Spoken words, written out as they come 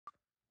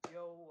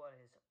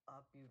is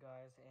up, you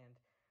guys? And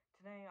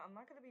today I'm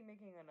not going to be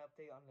making an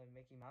update on the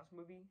Mickey Mouse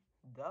movie,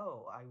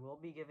 though I will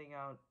be giving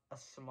out a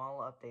small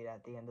update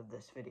at the end of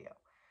this video.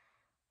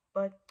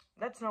 But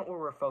that's not what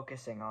we're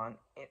focusing on.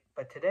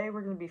 But today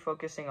we're going to be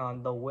focusing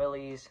on the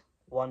Willy's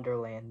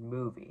Wonderland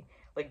movie,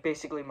 like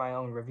basically my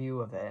own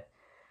review of it.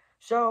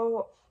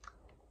 So,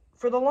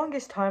 for the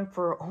longest time,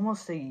 for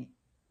almost a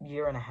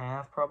year and a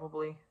half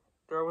probably,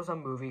 there was a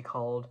movie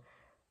called,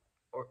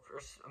 or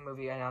first a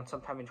movie announced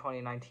sometime in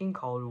 2019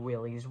 called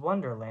Willy's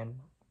Wonderland.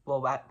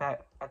 Well,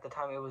 back at the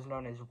time it was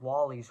known as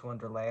Wally's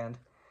Wonderland,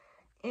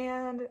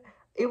 and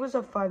it was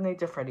a Five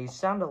Nights at Freddy's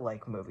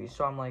sound-alike movie.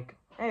 So I'm like,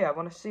 hey, I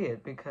want to see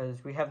it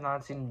because we have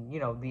not seen,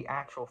 the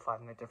actual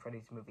Five Nights at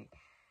Freddy's movie,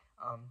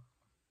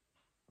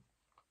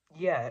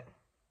 yet.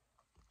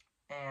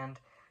 And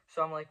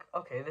so I'm like,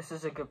 okay, this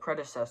is a good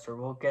predecessor.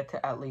 We'll get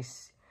to at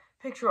least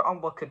picture on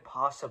what could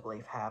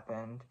possibly have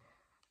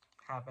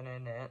happen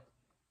in it.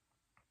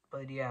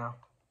 But yeah.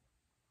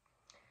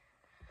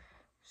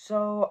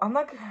 So I'm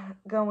not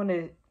going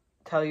to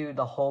tell you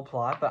the whole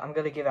plot, but I'm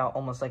going to give out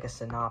almost like a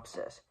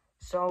synopsis.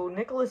 So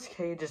Nicolas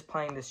Cage is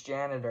playing this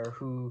janitor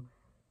who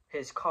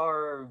his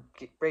car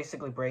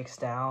basically breaks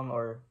down,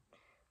 or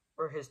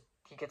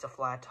he gets a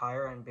flat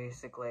tire, and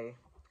basically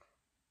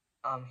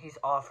he's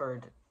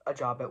offered a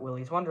job at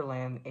Willy's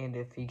Wonderland, and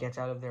if he gets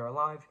out of there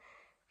alive,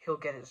 he'll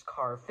get his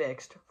car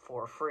fixed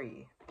for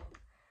free.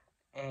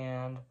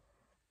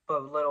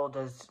 But little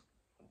does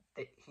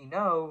he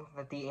know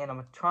that the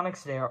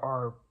animatronics there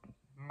are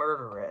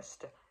murderous.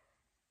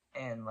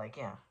 And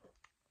yeah.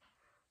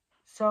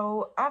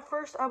 So at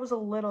first I was a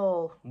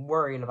little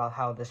worried about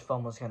how this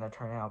film was going to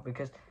turn out,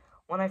 because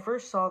when I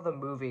first saw the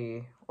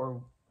movie,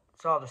 or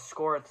saw the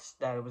score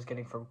that it was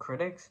getting from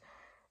critics,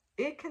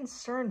 it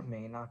concerned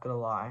me, not gonna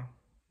lie.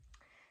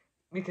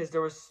 Because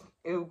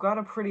it got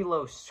a pretty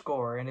low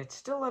score, and it's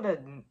still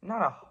at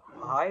not a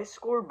high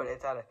score, but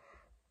it's at a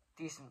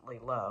decently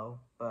low,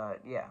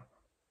 but yeah.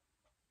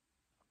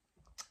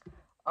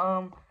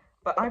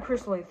 But I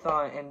personally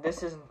thought, and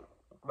this is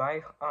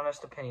my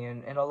honest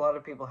opinion, and a lot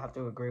of people have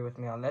to agree with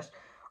me on this,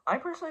 I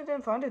personally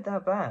didn't find it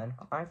that bad.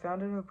 I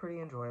found it a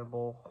pretty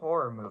enjoyable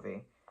horror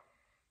movie.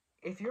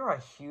 If you're a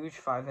huge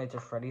Five Nights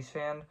at Freddy's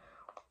fan,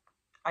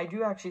 I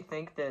do actually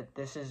think that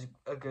this is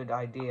a good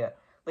idea.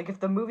 Like, if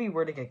the movie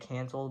were to get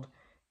canceled,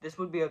 this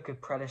would be a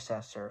good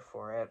predecessor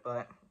for it,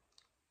 but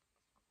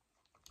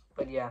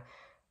yeah.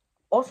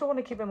 Also want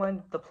to keep in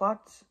mind, the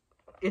plot's,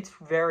 it's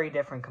very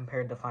different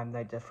compared to Five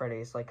Nights at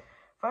Freddy's. Like,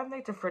 Five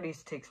Nights at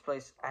Freddy's takes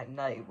place at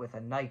night with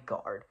a night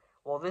guard.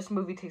 Well, this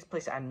movie takes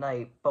place at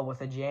night, but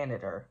with a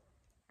janitor.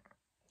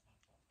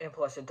 And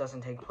plus, it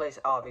doesn't take place,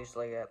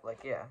 obviously, at,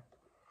 yeah.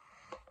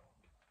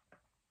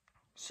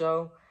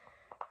 So,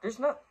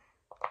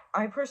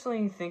 I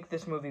personally think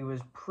this movie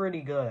was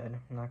pretty good,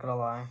 I'm not gonna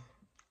lie.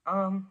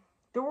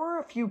 There were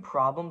a few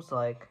problems,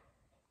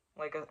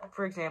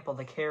 for example,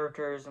 the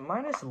characters,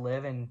 minus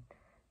Liv and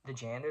the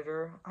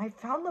janitor, I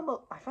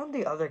found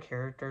the other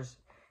characters,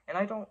 and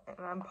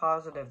I'm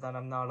positive that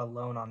I'm not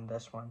alone on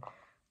this one.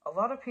 A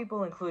lot of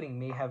people, including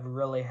me, have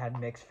really had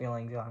mixed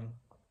feelings on,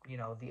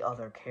 the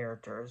other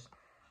characters.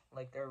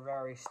 Like, they're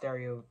very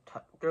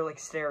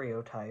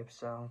stereotypes,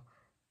 so,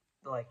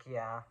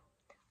 yeah.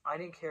 I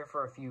didn't care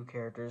for a few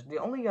characters. The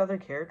only other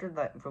character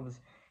that was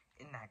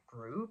in that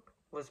group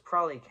was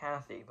probably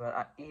Kathy,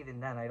 but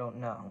even then, I don't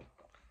know.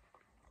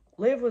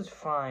 Liv was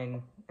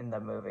fine in the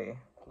movie.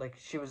 Like,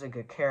 she was a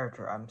good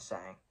character, I'm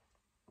saying.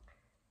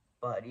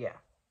 But, yeah.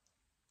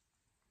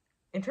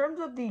 In terms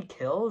of the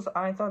kills,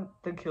 I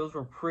thought the kills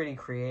were pretty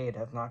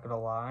creative, not gonna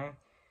lie.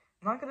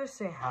 I'm not gonna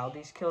say how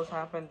these kills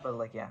happened,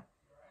 but, yeah.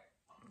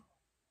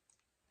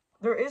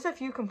 There is a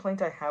few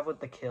complaints I have with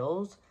the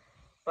kills,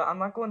 but I'm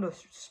not going to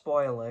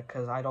spoil it,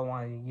 because I don't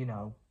want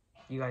to,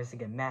 you guys to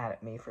get mad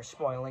at me for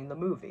spoiling the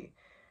movie.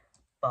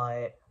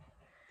 But,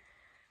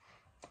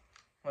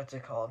 what's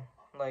it called?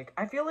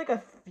 I feel like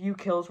a few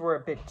kills were a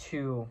bit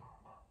too,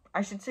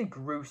 I should say,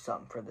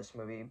 gruesome for this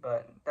movie,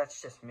 but that's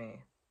just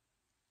me.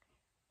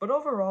 But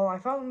overall, I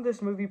found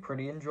this movie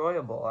pretty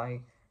enjoyable.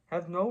 I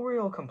have no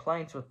real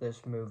complaints with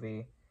this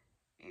movie,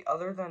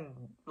 other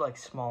than,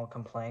 small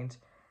complaints.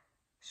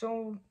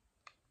 So,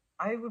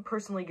 I would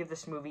personally give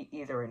this movie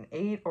either an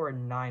 8 or a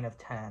 9 of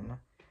 10.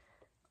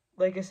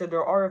 Like I said,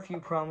 there are a few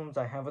problems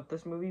I have with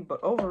this movie,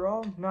 but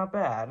overall, not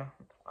bad.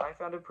 I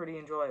found it pretty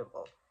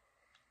enjoyable.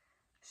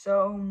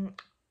 So,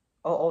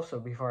 also,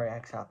 before I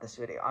X out this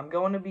video, I'm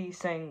going to be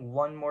saying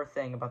one more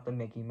thing about the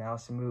Mickey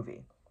Mouse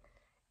movie.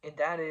 And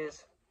that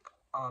is,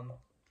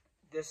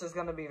 this is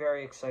going to be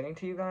very exciting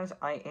to you guys.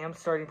 I am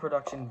starting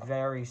production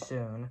very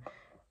soon.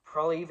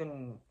 Probably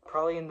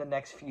in the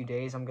next few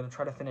days, I'm going to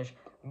try to finish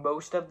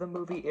most of the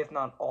movie, if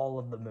not all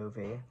of the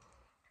movie.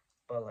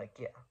 But,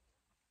 yeah.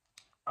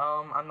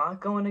 I'm not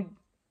going to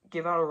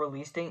give out a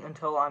release date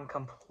until I'm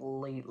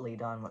completely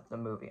done with the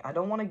movie. I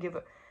don't want to give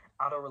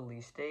out a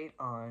release date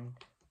on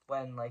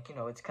when,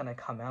 it's going to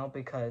come out,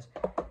 because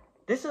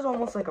this is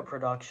almost like a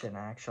production,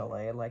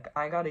 actually.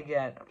 I got to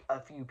get a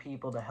few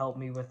people to help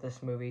me with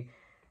this movie.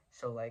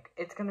 So, like,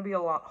 it's going to be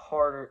a lot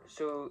harder.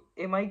 So,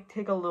 it might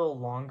take a little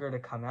longer to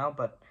come out,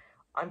 but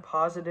I'm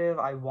positive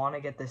I want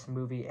to get this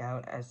movie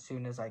out as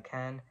soon as I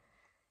can.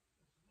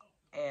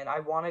 And I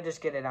want to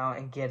just get it out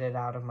and get it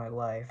out of my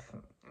life.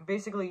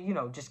 Basically, you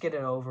know, just get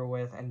it over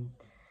with. And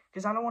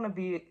because I don't want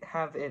to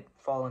have it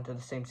fall into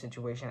the same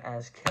situation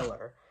as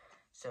Killer.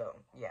 So,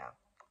 yeah.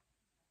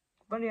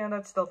 But yeah,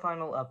 that's the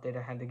final update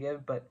I had to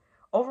give. But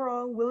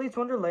overall, Willy's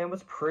Wonderland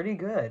was pretty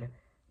good.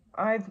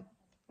 I've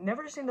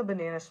never seen the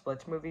Banana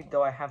Splits movie,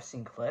 though I have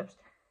seen clips.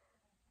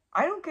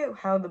 I don't get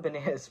how the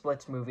Banana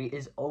Splits movie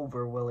is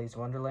over Willy's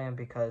Wonderland,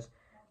 because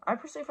I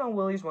personally found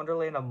Willy's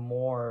Wonderland a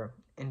more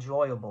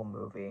enjoyable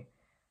movie.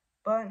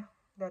 But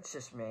that's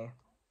just me.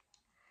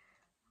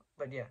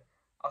 But yeah,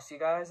 I'll see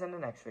you guys in the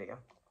next video.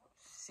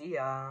 See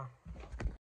ya!